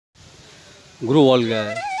குரு வாழ்க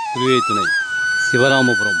குருவே துணை.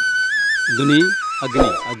 சிவராமபுரம் துனி அக்னி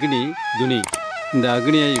அக்னி துனி. இந்த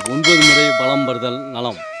அக்னியை 9 முறை பலம் பெறுதல்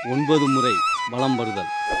நலம். 9 முறை பலம் பெறுதல்.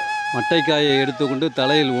 மட்டைக்காயை எடுத்துக்கொண்டு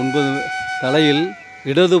தலையில்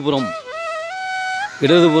இடதுபுறம்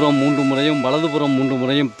 3 முறையும் வலதுபுறம் 3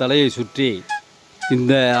 முறையும் தலையை சுற்றி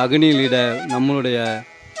இந்த அக்னியில் இட நம்மளுடைய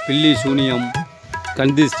பில்லி சூனியம்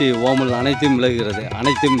கண்திஷ்டி ஓமல் அனைத்தும் விலகுகிறது.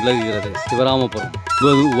 சிவராமபுரம்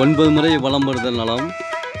 9 முறை வலம் பெறுதல் நலம்.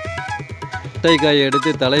 மட்டைக்காயை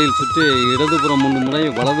எடுத்து தலையில் சுற்றி இடதுபுறம் 3 முறை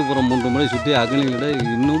வலதுபுறம் 3 முறை சுற்றி அக்னியிட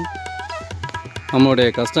இன்னும் நம்மளுடைய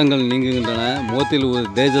கஷ்டங்கள் நீங்குகின்றன. முகத்தில் ஒரு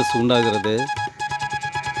தேஜஸ் உண்டாகிறது.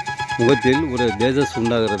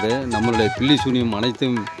 நம்மளுடைய பில்லி சூனியம்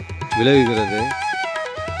அனைத்தும் விலகுகிறது.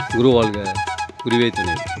 குரு வாழ்க குருவே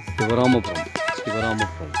துணை. சிவராமபுரம்.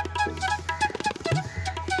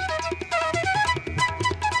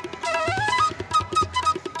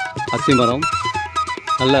 அத்திமரம்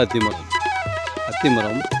நல்ல அத்திமரம்.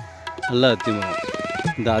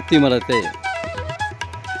 இந்த அத்திமரத்தை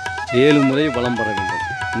 7 முறை வலம் பெற வேண்டும்.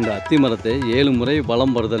 இந்த அத்திமரத்தை 7 முறை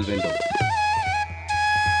வலம் பெறுதல் வேண்டும்.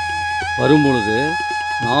 வரும்பொழுது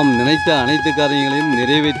நாம் நினைத்த அனைத்து காரியங்களையும்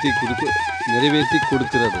நிறைவேற்றி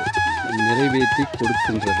கொடுக்கின்றது.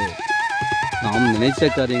 நாம் நினைத்த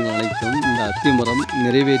காரியங்கள் அனைத்தும் இந்த அத்திமரம்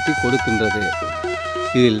நிறைவேற்றி கொடுக்கின்றது.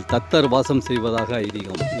 இதில் தத்தர் வாசம் செய்வதாக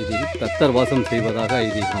ஐதீகம்.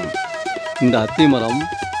 இந்த அத்திமரம்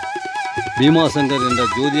பீமாசங்கர் என்ற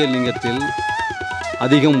ஜோதியலிங்கத்தில்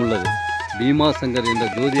அதிகம் உள்ளது.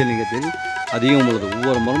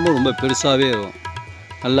 ஒவ்வொரு மரமும் ரொம்ப பெருசாகவே இருக்கும்.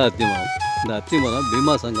 நல்ல அத்திமரம். இந்த அத்திமரம்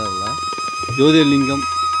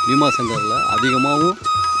பீமாசங்கரில் அதிகமாகவும்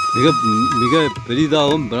மிக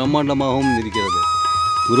பெரிதாகவும் பிரம்மாண்டமாகவும் இருக்கிறது.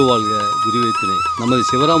 குரு வாழ்க குருவே துணை. நமது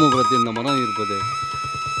சிவராமபுரத்தில் இந்த மரம் இருப்பது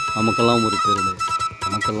நமக்கெல்லாம் ஒரு பெருமை.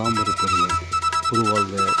 குரு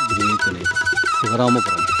வாழ்க குருவே துணை.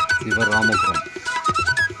 சிவராமபுரம்.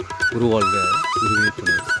 குரு வாழ்க குருவே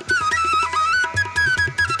துணை.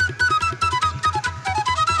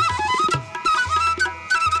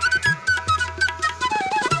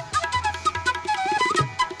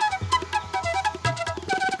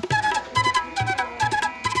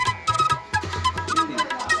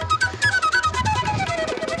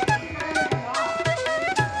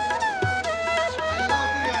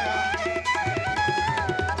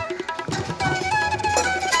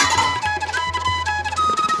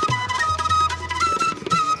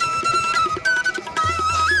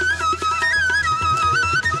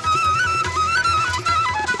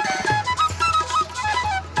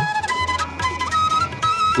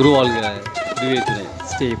 குரு வாழ்க குருவே துணை.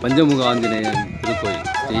 ஸ்ரீ பஞ்சமுக ஆஞ்சநேயர் திருக்கோயில்.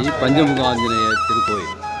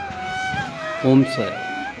 ஓம் சார்.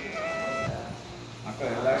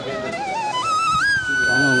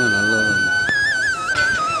 நல்லது.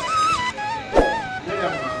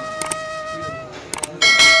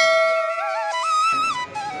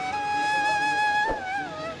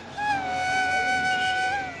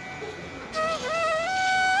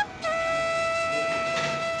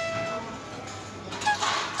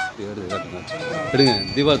 எடுங்க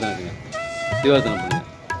தீபார்த்தனை பண்ணுங்க.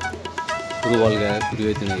 குரு வாழ்க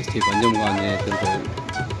குருவே துணை. ஸ்ரீ பஞ்சமுக ஆஞ்சநேயர் திருக்கோயில்.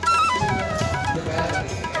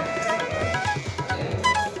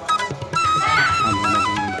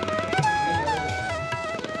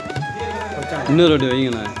 இன்னொரு வாட்டி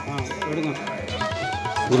வைங்கண்ணா.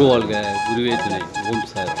 குரு வாழ்க குருவே துணை. ஓம்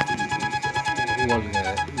சார். குரு வாழ்க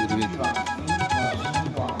குருவே துணை.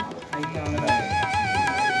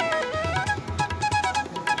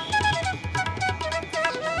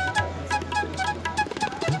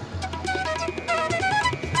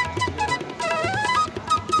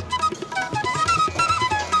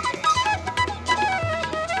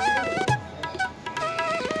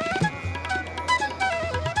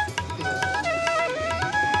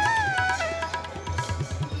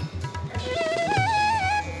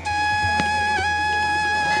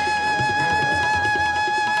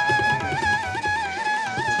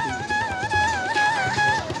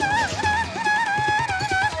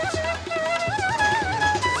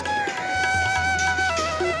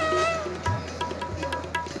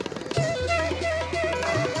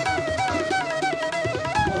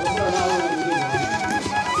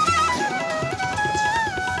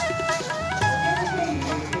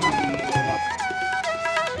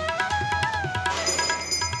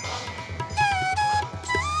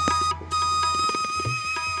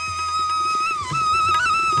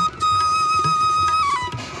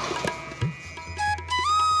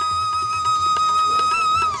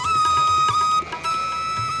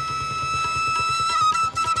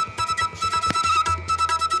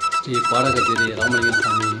 ஸ்ரீ பாடகச்சேரி ராமலிங்க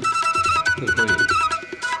சாமி திருக்கோயில்.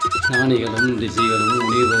 ஞானிகளும் ரிஷிகளும்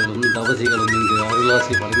முனிவர்களும் தவசிகளும் இங்கு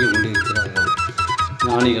அருளாசி வழங்கி கொண்டிருக்கிறார்கள்.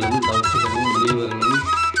 ஞானிகளும் தவசிகளும் முனிவர்களும்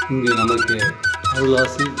இங்கு நமக்கு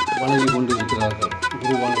அருளாசி வழங்கி கொண்டிருக்கிறார்கள்.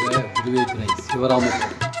 குருவாழ்க குருவே துணை.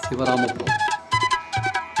 சிவராமபுரம்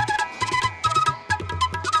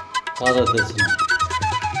பாத தரிசனம்.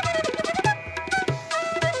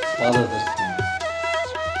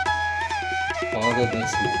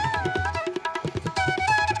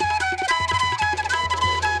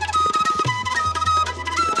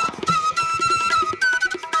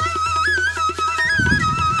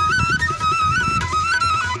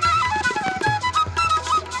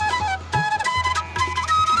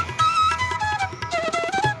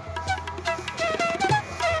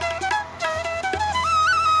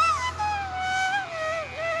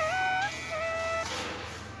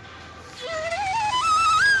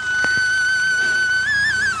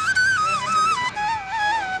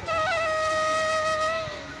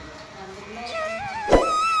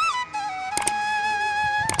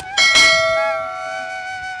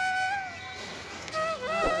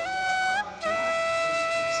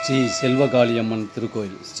 ஸ்ரீ செல்வகாளியம்மன்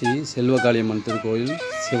திருக்கோயில்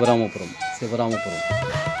சிவராமபுரம்.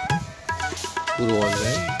 குருவாழ்க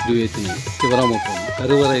குருவே துணை. சிவராமபுரம்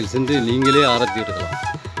கருவறையில் சென்று நீங்களே ஆரத்தி எடுக்கலாம்.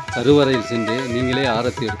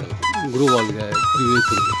 குருவாழ்க குருவே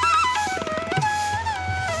துணை.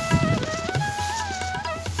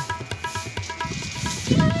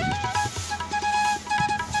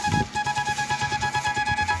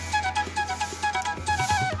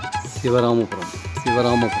 சிவராமபுரம்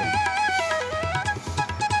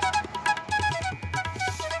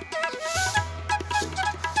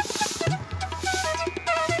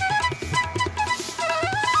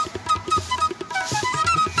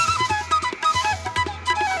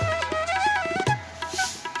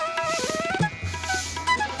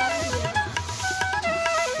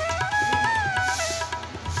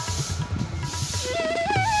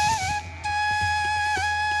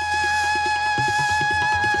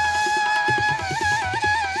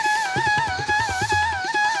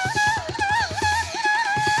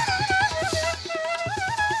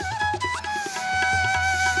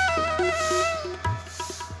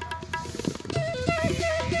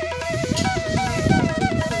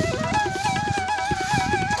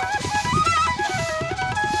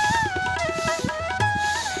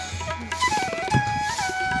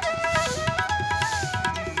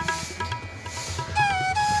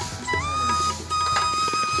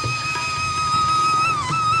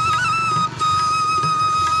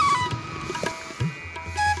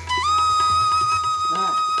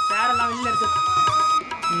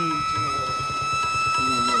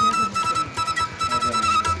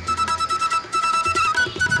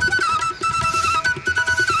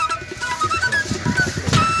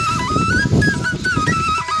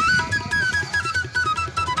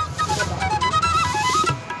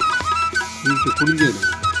குடிஞ்சிடும்.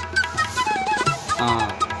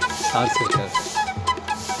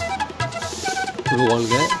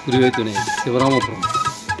 குருவாழ்க குருவே துணை. சிவராமபுரம்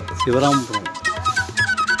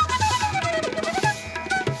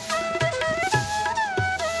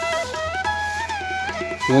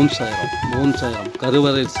ஓம் சாய்ராம்.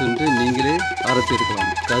 கருவறையில் சென்று நீங்களே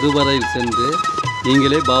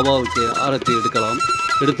பாபாவுக்கு ஆரத்தி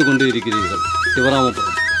எடுத்துக்கொண்டு இருக்கிறீர்கள்.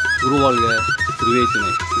 சிவராமபுரம். குருவாழ்க குருவே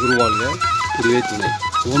துணை.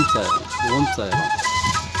 ஓம் சாய்ராம்.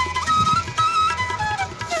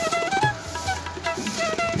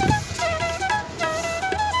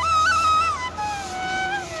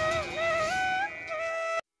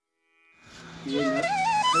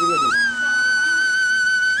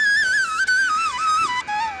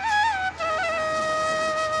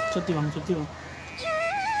 சுத்தி வா.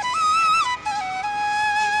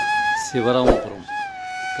 சிவராமபுரம்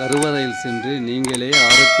கருவறையில் சென்று நீங்களே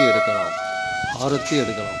ஆரத்தி எடுக்கலாம்.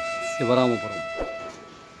 சிவராமபுரம்.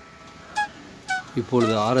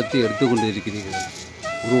 இப்பொழுது ஆரத்தி எடுத்துக்கொண்டு இருக்கிறீர்கள்.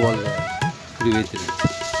 குருவாழ்க குருவே துணை.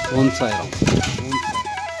 ஓம் சாய்ராம்.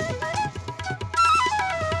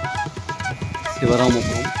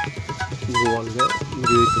 சிவராமபுரம். குருவாழ்க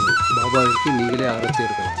குருவே துணை. பாபாவிற்கு நீங்களே ஆரத்தி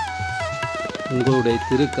எடுக்கலாம். உங்களுடைய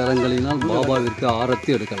திருக்கரங்களினால் பாபாவிற்கு ஆரத்தி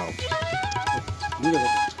எடுக்கலாம்.